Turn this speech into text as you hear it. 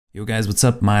Yo guys, what's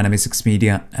up? My name is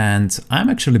Xmedia and I'm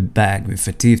actually back with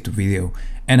a TF2 video.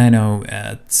 And I know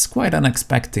it's quite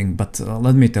unexpected, but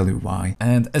let me tell you why.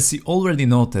 And as you already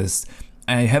noticed,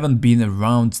 I haven't been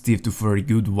around TF2 for a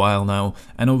good while now,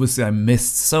 and obviously I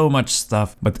missed so much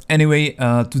stuff. But anyway,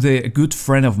 today a good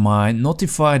friend of mine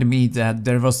notified me that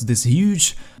there was this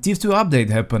huge TF2 update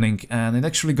happening, and it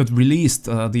actually got released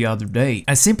the other day.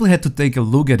 I simply had to take a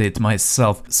look at it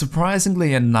myself.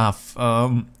 Surprisingly enough,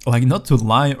 like not to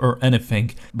lie or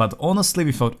anything, but honestly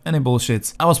without any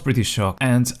bullshit, I was pretty shocked.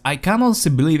 And I can't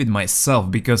honestly believe it myself,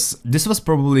 because this was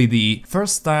probably the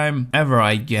first time ever,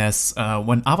 I guess,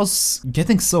 when I was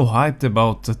getting so hyped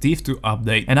about the TF2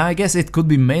 update. And I guess it could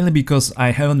be mainly because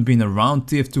I haven't been around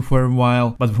TF2 for a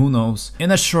while, but who knows.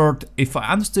 In a short, if I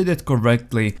understood it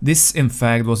correctly, this in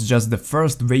fact was just the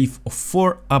first wave of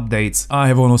 4 updates. I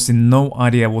have honestly no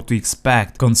idea what to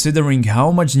expect, considering how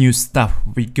much new stuff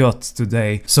we got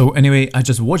today. So anyway, I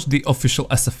just watched the official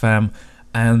SFM,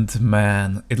 and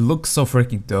man, it looks so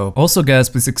freaking dope. Also guys,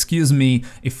 please excuse me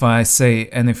if I say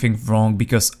anything wrong,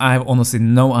 because I have honestly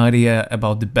no idea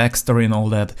about the backstory and all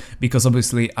that, because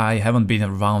obviously I haven't been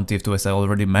around TF2 as I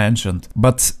already mentioned.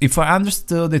 But if I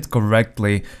understood it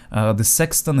correctly, the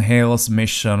Sexton Hale's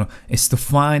mission is to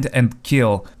find and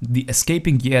kill the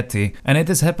escaping Yeti, and it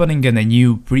is happening in a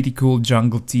new pretty cool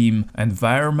jungle team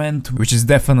environment, which is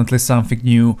definitely something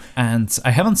new, and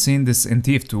I haven't seen this in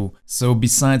TF2. So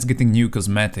besides getting new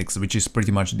cosmetics, which is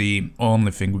pretty much the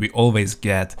only thing we always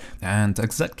get, and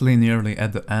exactly nearly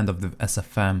at the end of the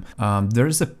SFM, there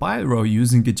is a pyro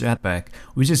using a jetpack,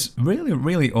 which is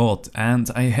really odd,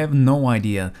 and I have no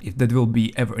idea if that will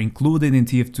be ever included in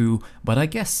TF2, but I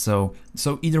guess so.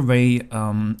 So either way,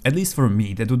 at least for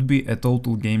me, that would be a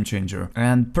total game changer.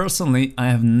 And personally, I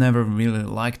have never really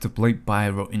liked to play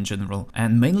pyro in general,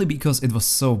 and mainly because it was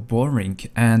so boring.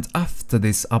 And after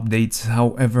this update,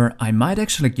 however, I might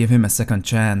actually give him a second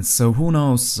chance, so who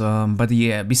knows. But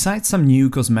yeah, besides some new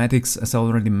cosmetics, as I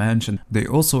already mentioned, they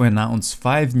also announced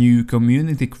 5 new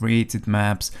community created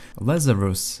maps: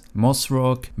 Lazarus, Moss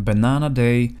Rock, Banana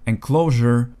Day,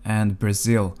 Enclosure and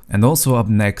Brazil. And also up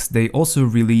next, they also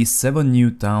released 7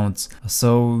 new towns,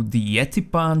 so the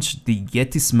Yeti Punch, the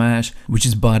Yeti Smash, which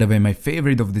is by the way my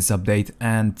favorite of this update,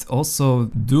 and also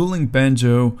Dueling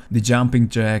Banjo, the Jumping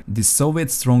Jack, the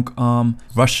Soviet Strong Arm,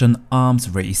 Russian Arms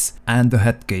Race and the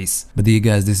Headcase. But yeah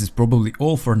guys, this is probably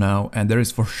all for now, and there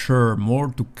is for sure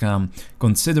more to come,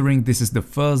 considering this is the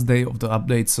first day of the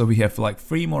update, so we have like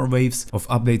 3 more waves of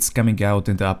updates coming out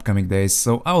in the upcoming days.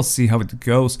 So I'll see how it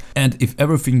goes, and if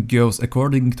everything goes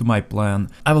according to my plan,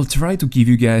 I will try to give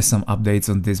you guys some updates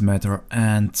on this matter.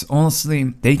 And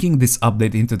honestly, taking this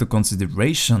update into the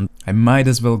consideration, I might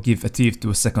as well give a TF2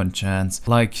 a second chance.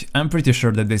 Like, I'm pretty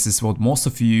sure that this is what most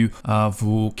of you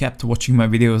who kept watching my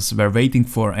videos were waiting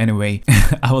for anyway.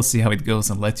 I will see how it goes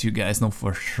and let you guys know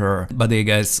for sure. But hey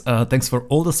guys, thanks for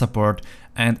all the support,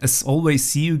 and as always,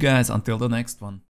 see you guys until the next one.